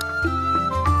later?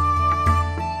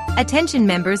 Attention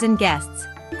members and guests.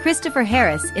 Christopher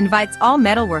Harris invites all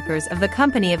metalworkers of the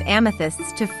Company of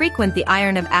Amethysts to frequent the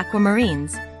Iron of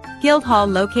Aquamarines Guild Hall,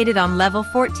 located on level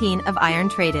 14 of Iron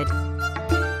Traded.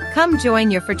 Come join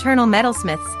your fraternal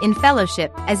metalsmiths in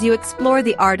fellowship as you explore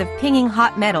the art of pinging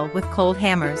hot metal with cold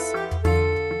hammers.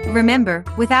 Remember,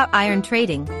 without iron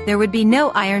trading, there would be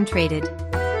no iron traded.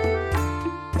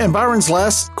 And Byron's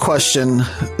last question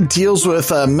deals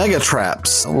with mega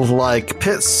traps like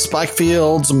pits, spike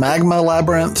fields, magma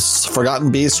labyrinths,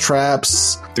 forgotten beast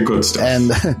traps. The good stuff.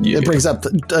 And it brings up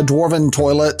dwarven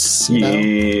toilets.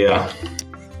 Yeah.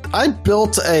 I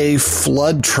built a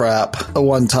flood trap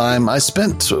one time. I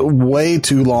spent way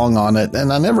too long on it,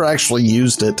 and I never actually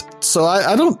used it. So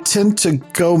I don't tend to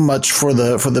go much for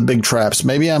the big traps.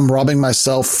 Maybe I'm robbing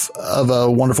myself of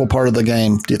a wonderful part of the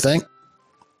game. Do you think?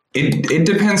 It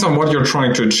depends on what you're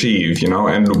trying to achieve,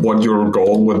 and what your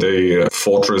goal with the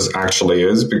fortress actually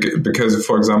is. Because,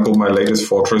 for example, my latest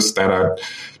fortress that I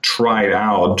tried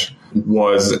out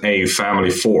was a family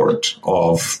fort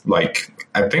of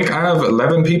I think I have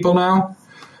 11 people now,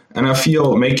 and I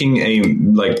feel making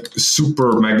a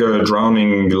super mega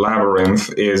drowning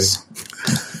labyrinth is,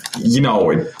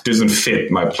 it doesn't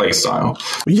fit my playstyle.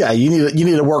 Yeah, you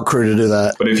need a work crew to do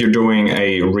that. But if you're doing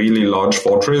a really large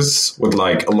fortress with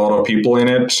a lot of people in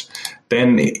it,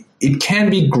 then it can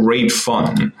be great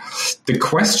fun. The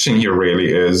question here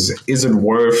really is it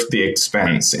worth the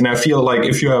expense? And I feel like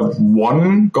if you have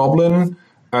one goblin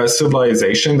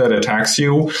civilization that attacks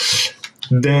you,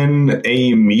 then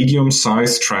a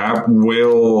medium-sized trap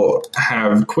will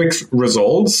have quick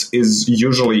results, is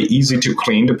usually easy to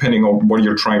clean depending on what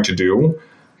you're trying to do.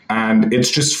 And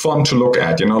it's just fun to look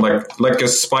at, like a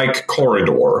spike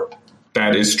corridor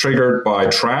that is triggered by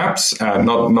traps,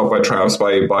 not by traps,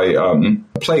 by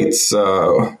plates.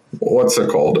 What's it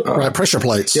called? Right, pressure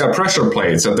plates. Yeah, pressure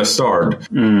plates at the start.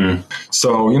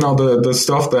 So, the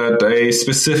stuff that a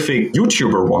specific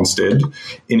YouTuber once did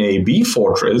in a bee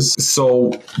fortress.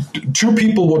 So 2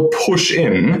 people would push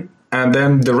in, and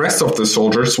then the rest of the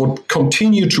soldiers would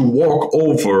continue to walk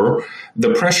over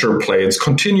the pressure plates,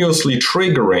 continuously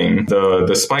triggering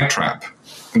the spike trap,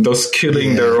 and thus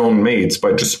killing their own mates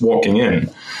by just walking in.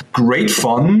 Great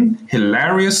fun,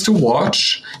 hilarious to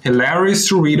watch, hilarious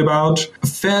to read about, a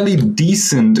fairly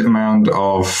decent amount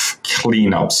of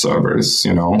cleanup servers,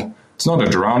 It's not a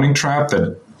drowning trap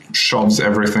that shoves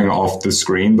everything off the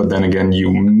screen, but then again,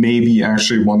 you maybe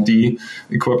actually want the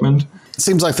equipment. It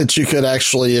seems like that you could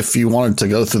actually, if you wanted to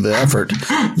go through the effort,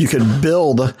 you could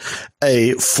build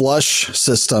a flush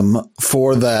system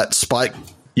for that spike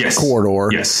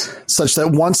corridor, such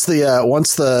that once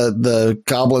the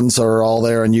goblins are all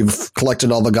there and you've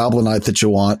collected all the goblinite that you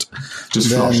want,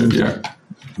 flush it.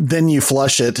 Then you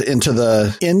flush it into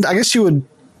the end. I guess you would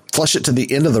flush it to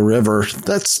the end of the river.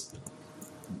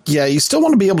 You still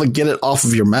want to be able to get it off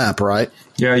of your map, right?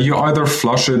 Yeah, you either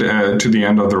flush it to the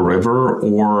end of the river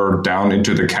or down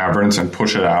into the caverns and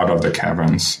push it out of the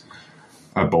caverns.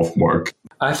 Both work.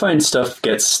 I find stuff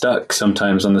gets stuck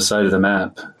sometimes on the side of the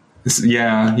map.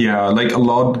 Yeah. Like a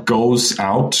lot goes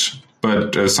out,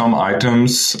 but some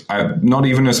items, not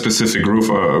even a specific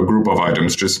group of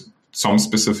items, just some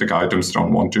specific items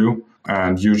don't want to.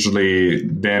 And usually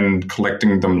then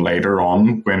collecting them later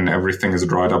on when everything is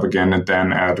dried up again, and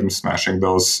then atom smashing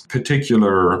those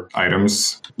particular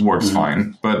items works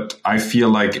fine. But I feel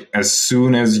like as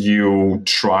soon as you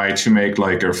try to make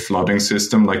like a flooding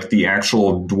system, like the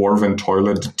actual Dwarven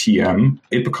Toilet TM,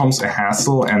 it becomes a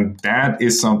hassle. And that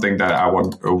is something that I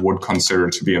would consider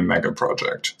to be a mega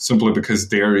project, simply because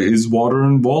there is water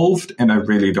involved, and I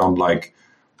really don't like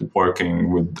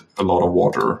working with a lot of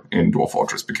water in Dwarf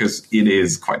Fortress because it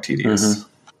is quite tedious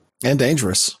and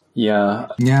dangerous. Yeah.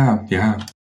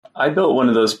 I built one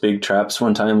of those big traps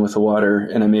one time with the water,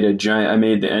 and I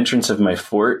made the entrance of my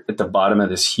fort at the bottom of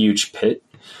this huge pit,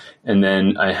 and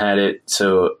then I had it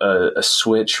so a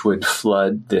switch would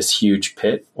flood this huge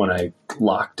pit when I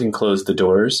locked and closed the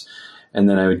doors. And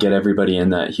then I would get everybody in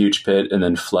that huge pit and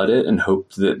then flood it and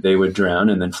hope that they would drown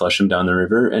and then flush them down the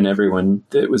river. And everyone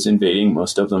that was invading,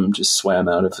 most of them just swam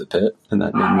out of the pit. And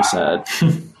that made me sad.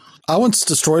 I once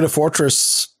destroyed a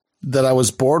fortress that I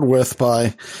was bored with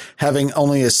by having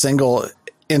only a single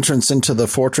entrance into the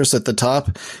fortress at the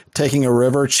top, taking a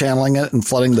river, channeling it, and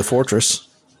flooding the fortress.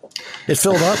 It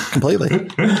filled up completely.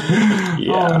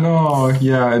 Oh no!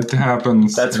 Yeah, it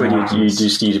happens. That's when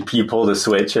you pull the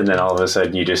switch, and then all of a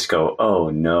sudden you just go, "Oh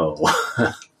no!"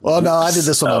 Well, no, I did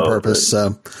this one on purpose.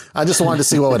 So I just wanted to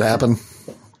see what would happen.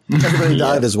 Everybody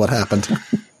died, is what happened.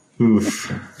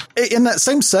 Oof. In that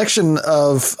same section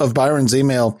of Byron's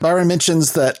email, Byron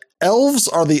mentions that elves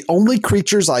are the only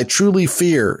creatures I truly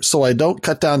fear, so I don't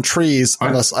cut down trees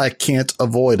unless I can't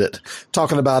avoid it.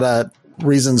 Talking about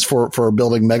reasons for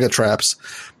building mega traps.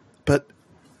 But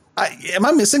am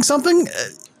I missing something?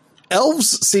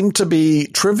 Elves seem to be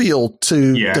trivial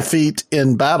to defeat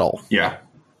in battle. Yeah.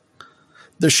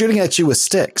 They're shooting at you with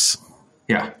sticks.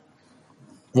 Yeah.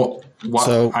 Well,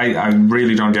 I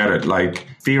really don't get it. Like,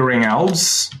 fearing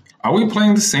elves? Are we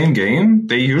playing the same game?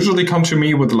 They usually come to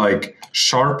me with, like,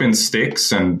 sharpened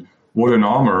sticks and wooden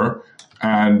armor.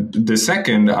 And the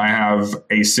second I have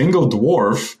a single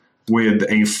dwarf with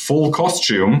a full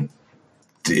costume,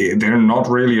 they're not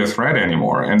really a threat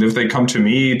anymore. And if they come to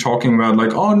me talking about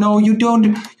like, oh no, you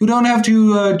don't have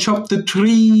to chop the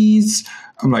trees,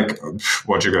 I'm like,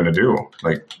 what you gonna do?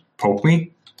 Like, poke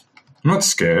me? I'm not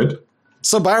scared.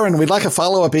 So Byron, we'd like a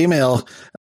follow-up email.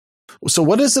 So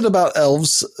what is it about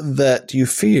elves that you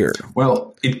fear?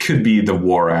 Well, it could be the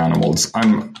war animals.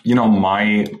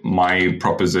 My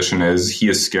proposition is he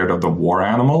is scared of the war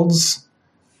animals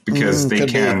because they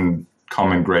can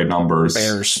come in great numbers.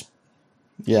 Bears.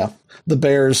 Yeah. The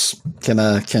bears can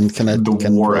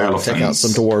war elephants. Take out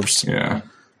some dwarves. Yeah.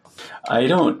 I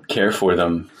don't care for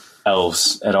them,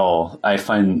 elves, at all. I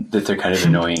find that they're kind of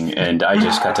annoying, and I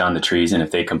just cut down the trees, and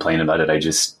if they complain about it, I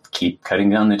just keep cutting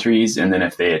down the trees, and then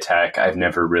if they attack, I've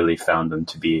never really found them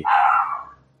to be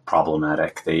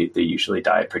problematic. They usually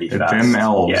die pretty fast. Them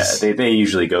elves. Yeah, they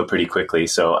usually go pretty quickly.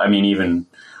 So, I mean, even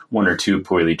one or two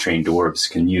poorly trained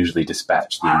dwarves can usually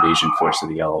dispatch the invasion force of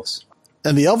the elves.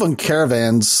 And the elven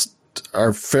caravans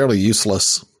are fairly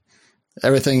useless.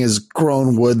 Everything is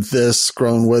grown wood this,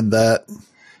 grown wood that.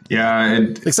 Yeah,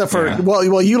 except for well,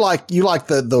 you like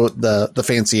the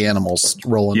fancy animals,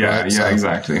 Roland. Yeah, right? yeah,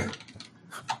 exactly.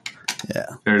 Yeah,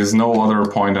 there is no other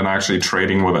point in actually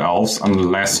trading with elves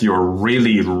unless you're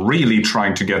really, really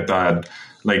trying to get that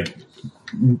like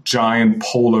giant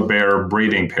polar bear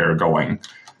breeding pair going.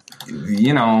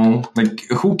 You know, like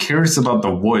who cares about the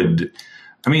wood?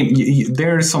 I mean,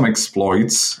 there are some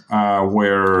exploits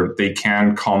where they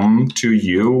can come to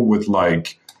you with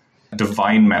like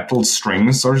divine metal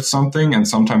strings or something, and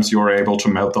sometimes you're able to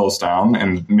melt those down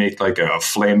and make like a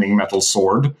flaming metal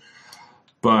sword.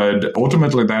 But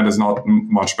ultimately, that is not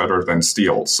much better than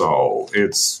steel, so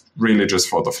it's really just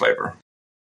for the flavor.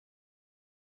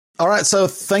 All right, so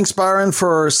thanks, Byron,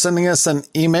 for sending us an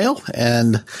email.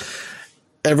 And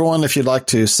everyone, if you'd like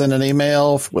to send an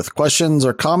email with questions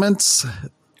or comments,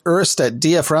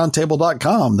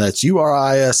 urist@dfroundtable.com. That's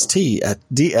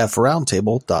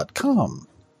URIST@dfroundtable.com.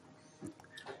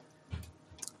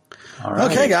 All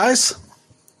right. Okay, guys.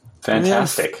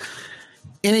 Fantastic.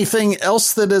 Anything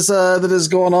else that is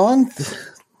going on?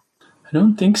 I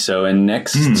don't think so. And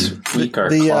next week, our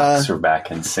clocks are back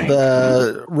in sync.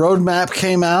 The roadmap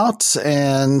came out,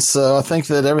 and so I think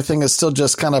that everything is still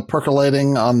just kind of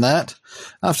percolating on that.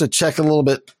 I have to check a little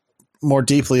bit more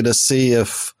deeply to see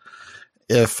if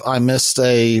I missed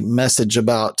a message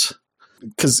about,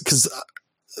 because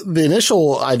the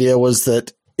initial idea was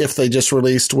that if they just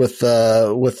released with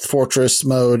Fortress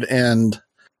mode and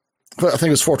I think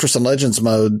it was Fortress and Legends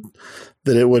mode,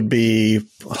 that it would be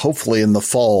hopefully in the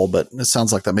fall, but it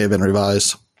sounds like that may have been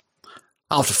revised.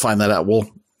 I'll have to find that out.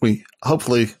 We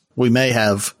may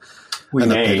have an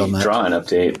update on that. Draw an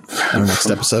update in the next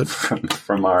episode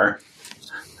from our.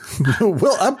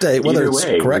 We'll update whether it's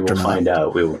correct or not. We will find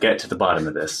out. We will get to the bottom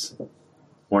of this,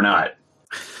 or not.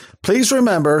 Please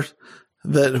remember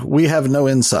that we have no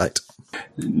insight,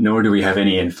 nor do we have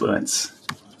any influence.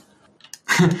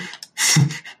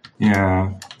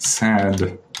 Yeah,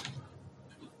 sad.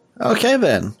 Okay,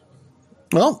 then.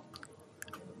 Well,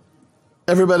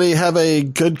 everybody have a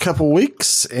good couple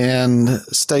weeks and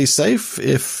stay safe.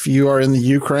 If you are in the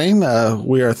Ukraine,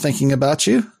 we are thinking about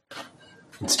you.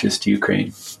 It's just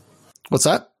Ukraine. What's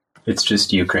that? It's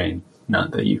just Ukraine, not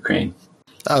the Ukraine.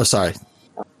 Oh, sorry.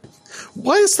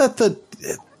 Why is that that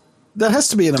has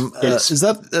to be is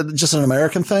that just an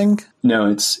American thing? No,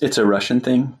 it's a Russian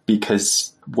thing, because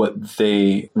what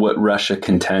Russia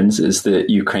contends is that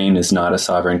Ukraine is not a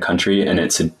sovereign country, and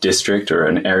it's a district or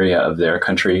an area of their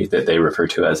country that they refer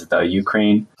to as the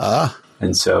Ukraine.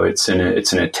 And so it's an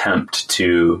attempt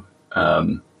to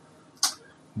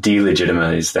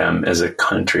delegitimize them as a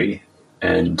country.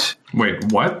 And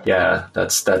wait, what? Yeah,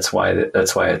 that's why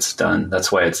it's done.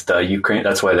 That's why it's the Ukraine.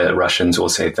 That's why the Russians will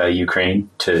say the Ukraine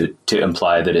to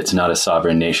imply that it's not a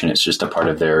sovereign nation. It's just a part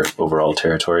of their overall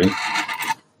territory.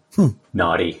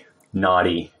 Naughty.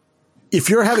 If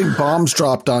you're having bombs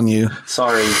dropped on you,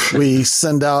 sorry, we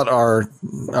send out our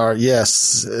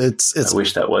yes. It's. I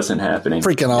wish that wasn't happening.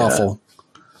 Freaking awful.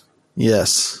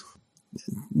 Yes.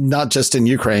 Not just in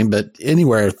Ukraine, but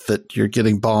anywhere that you're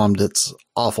getting bombed, it's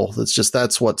awful.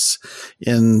 That's what's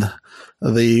in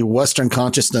the Western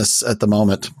consciousness at the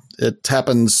moment. It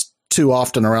happens too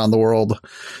often around the world,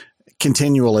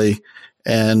 continually,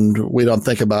 and we don't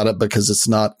think about it because it's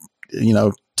not,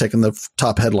 taking the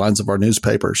top headlines of our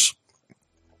newspapers.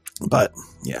 But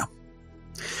yeah.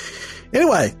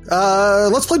 Anyway,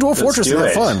 let's play Dwarf Fortress and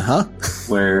have fun, huh?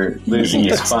 Where losing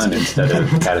is fun instead of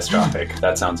catastrophic.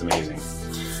 That sounds amazing.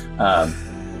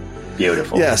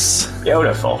 Beautiful. Yes.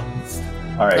 Beautiful.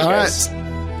 All right, guys.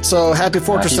 Right. So happy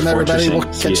Fortressing, everybody. We'll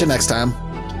catch you next time.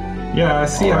 Yeah,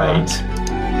 see you. Right.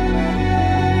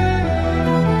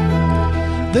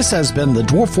 This has been the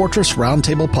Dwarf Fortress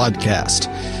Roundtable Podcast.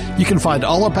 You can find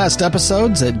all our past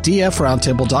episodes at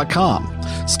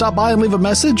dfroundtable.com. Stop by and leave a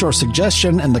message or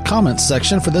suggestion in the comments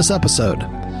section for this episode.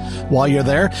 While you're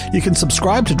there, you can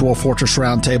subscribe to Dwarf Fortress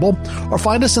Roundtable or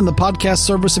find us in the podcast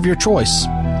service of your choice.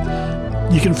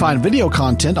 You can find video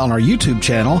content on our YouTube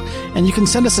channel, and you can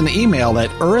send us an email at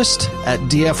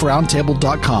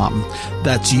urist@dfroundtable.com.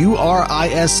 That's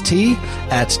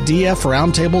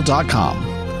URIST@dfroundtable.com.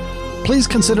 Please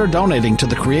consider donating to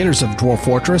the creators of Dwarf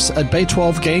Fortress at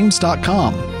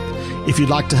bay12games.com. If you'd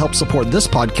like to help support this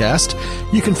podcast,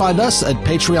 you can find us at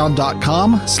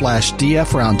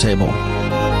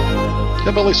patreon.com/dfroundtable.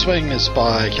 Hillbilly Swing is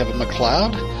by Kevin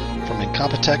MacLeod from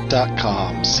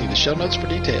Computech.com. See the show notes for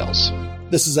details.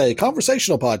 This is a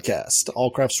conversational podcast.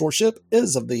 All Craft Worship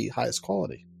is of the highest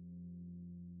quality.